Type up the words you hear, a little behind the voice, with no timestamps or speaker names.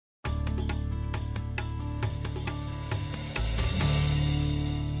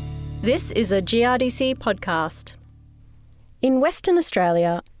This is a GRDC podcast. In Western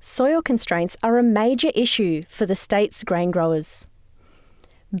Australia, soil constraints are a major issue for the state's grain growers.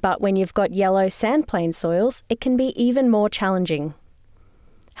 But when you've got yellow sandplain soils, it can be even more challenging.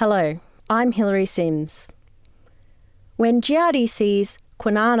 Hello, I'm Hilary Sims. When GRDC's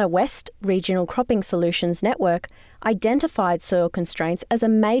Kwinana West Regional Cropping Solutions Network identified soil constraints as a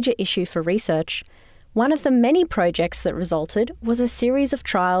major issue for research, one of the many projects that resulted was a series of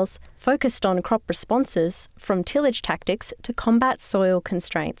trials focused on crop responses from tillage tactics to combat soil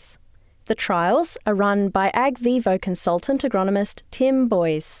constraints. The trials are run by AgVivo consultant agronomist Tim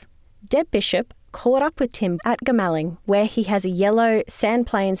Boyes. Deb Bishop caught up with Tim at Goomalling, where he has a yellow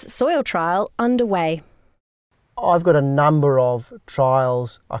sandplains soil trial underway. I've got a number of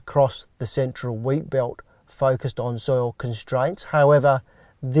trials across the central wheat belt focused on soil constraints. However,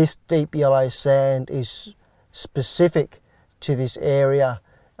 this deep yellow sand is specific to this area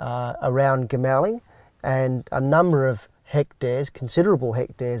around Goomalling, and a number of hectares, considerable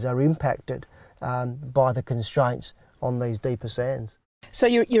hectares, are impacted by the constraints on these deeper sands. So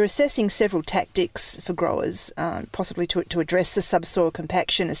you're assessing several tactics for growers, possibly to address the subsoil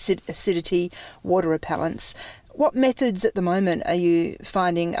compaction, acidity, water repellents. What methods at the moment are you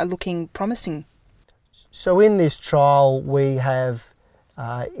finding are looking promising? So in this trial we have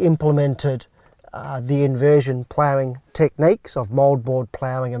implemented the inversion ploughing techniques of mouldboard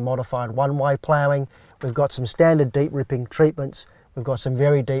ploughing and modified one-way ploughing. We've got some standard deep ripping treatments, we've got some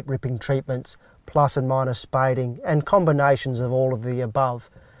very deep ripping treatments, plus and minus spading, and combinations of all of the above.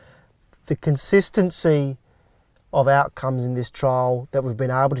 The consistency of outcomes in this trial that we've been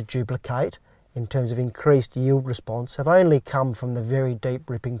able to duplicate in terms of increased yield response have only come from the very deep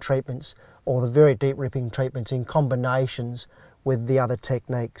ripping treatments, or the very deep ripping treatments in combinations with the other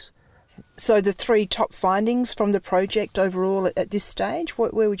techniques. So the three top findings from the project overall at this stage,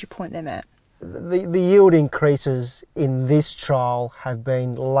 where would you point them at? The yield increases in this trial have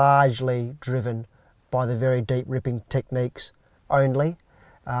been largely driven by the very deep ripping techniques only.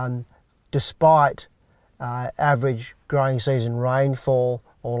 Despite average growing season rainfall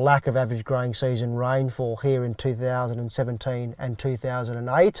or lack of average growing season rainfall here in 2017 and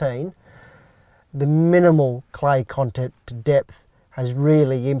 2018, the minimal clay content to depth has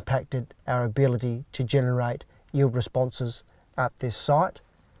really impacted our ability to generate yield responses at this site.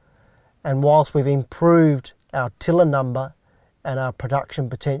 And whilst we've improved our tiller number and our production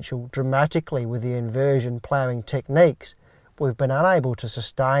potential dramatically with the inversion ploughing techniques, we've been unable to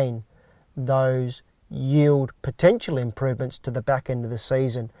sustain those yield potential improvements to the back end of the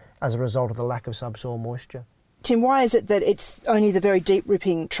season as a result of the lack of subsoil moisture. Tim, why is it that it's only the very deep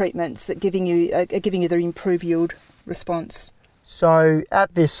ripping treatments that are giving you the improved yield response? So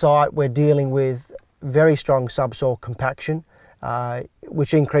at this site we're dealing with very strong subsoil compaction,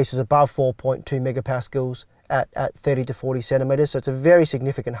 which increases above 4.2 megapascals at 30 to 40 centimetres, so it's a very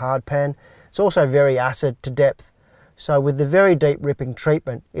significant hard pan. It's also very acid to depth. So with the very deep ripping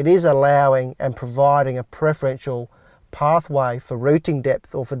treatment, it is allowing and providing a preferential pathway for rooting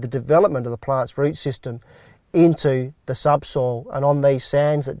depth, or for the development of the plant's root system into the subsoil. And on these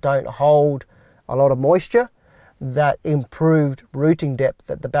sands that don't hold a lot of moisture, that improved rooting depth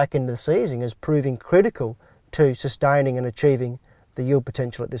at the back end of the season is proving critical to sustaining and achieving the yield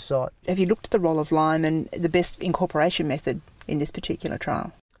potential at this site. Have you looked at the role of lime and the best incorporation method in this particular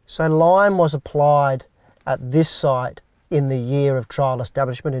trial? So lime was applied at this site in the year of trial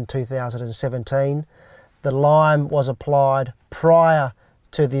establishment in 2017. The lime was applied prior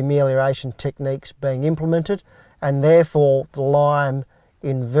to the amelioration techniques being implemented, and therefore the lime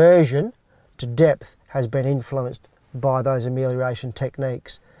inversion to depth has been influenced by those amelioration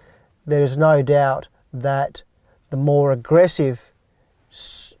techniques. There is no doubt that the more aggressive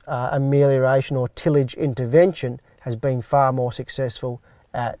amelioration or tillage intervention has been far more successful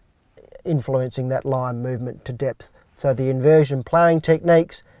at influencing that lime movement to depth. So the inversion ploughing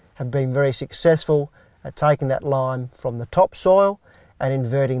techniques have been very successful at taking that lime from the topsoil and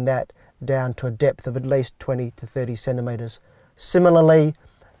inverting that down to a depth of at least 20 to 30 centimetres. Similarly,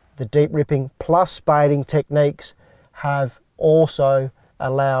 the deep ripping plus spading techniques have also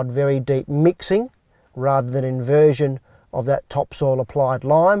allowed very deep mixing rather than inversion of that topsoil applied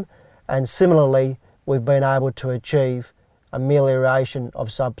lime, and similarly we've been able to achieve amelioration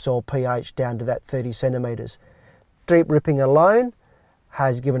of subsoil pH down to that 30 centimetres. Deep ripping alone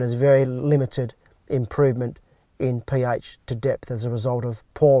has given us very limited improvement in pH to depth as a result of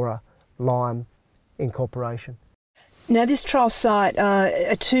poorer lime incorporation. Now, this trial site,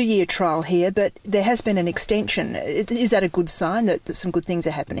 a 2-year trial here, but there has been an extension. Is that a good sign that some good things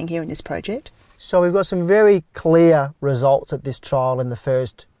are happening here in this project? So we've got some very clear results at this trial in the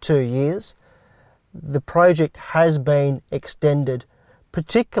first 2 years. The project has been extended,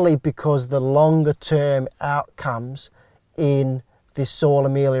 particularly because the longer term outcomes in this soil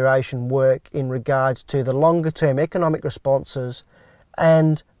amelioration work in regards to the longer term economic responses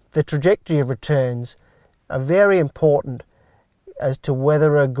and the trajectory of returns are very important as to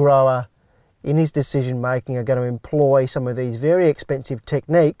whether a grower in his decision making are going to employ some of these very expensive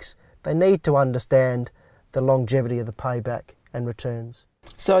techniques. They need to understand the longevity of the payback and returns.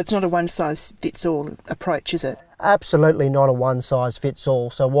 So it's not a one-size-fits-all approach, is it? Absolutely not a one-size-fits-all.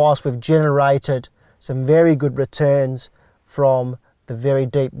 So whilst we've generated some very good returns from the very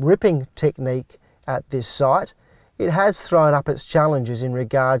deep ripping technique at this site, it has thrown up its challenges in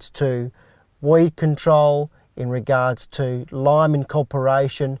regards to weed control, in regards to lime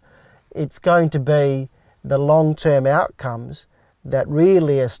incorporation. It's going to be the long-term outcomes that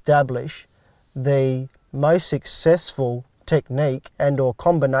really establish the most successful technique and or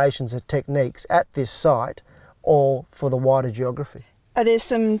combinations of techniques at this site or for the wider geography. Are there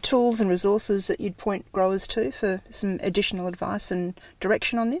some tools and resources that you'd point growers to for some additional advice and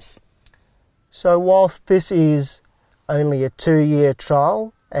direction on this? So whilst this is only a 2-year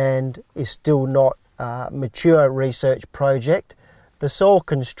trial and is still not a mature research project, the Soil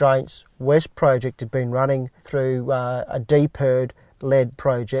Constraints West project has been running through a DPIRD-led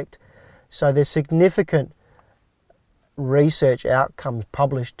project. So there's significant research outcomes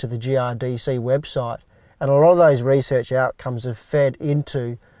published to the GRDC website, and a lot of those research outcomes have fed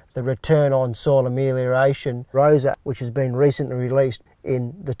into the Return on Soil Amelioration ROSA, which has been recently released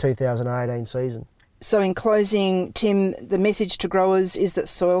in the 2018 season. So in closing, Tim, the message to growers is that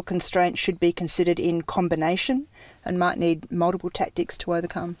soil constraints should be considered in combination and might need multiple tactics to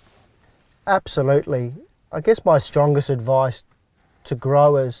overcome. Absolutely. I guess my strongest advice to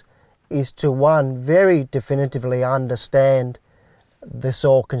growers is to, one, very definitively understand the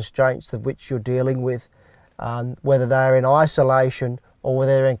soil constraints of which you're dealing with, whether they're in isolation or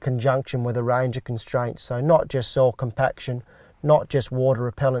whether they're in conjunction with a range of constraints. So not just soil compaction, not just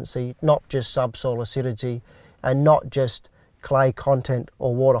water repellency, not just subsoil acidity, and not just clay content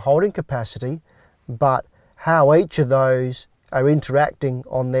or water holding capacity, but how each of those are interacting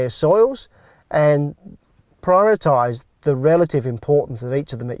on their soils, and prioritise the relative importance of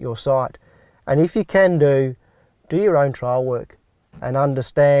each of them at your site. And if you can do your own trial work and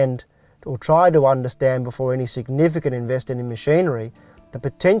understand, or try to understand before any significant investment in machinery, the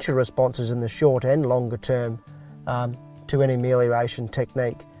potential responses in the short and longer term to any amelioration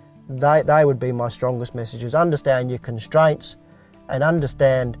technique. They would be my strongest messages. Understand your constraints and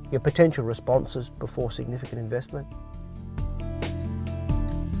understand your potential responses before significant investment.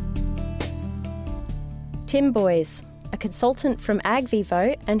 Tim Boyes, a consultant from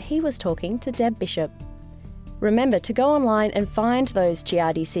AgVivo, and he was talking to Deb Bishop. Remember to go online and find those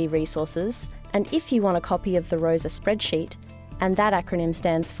GRDC resources, and if you want a copy of the ROSA spreadsheet, and that acronym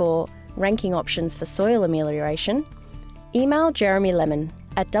stands for Ranking Options for Soil Amelioration, email Jeremy Lemon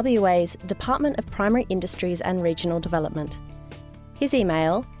at WA's Department of Primary Industries and Regional Development. His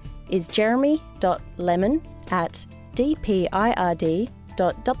email is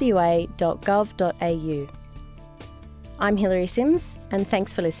jeremy.lemon@dpird.wa.gov.au. I'm Hilary Sims, and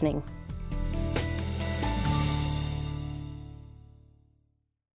thanks for listening.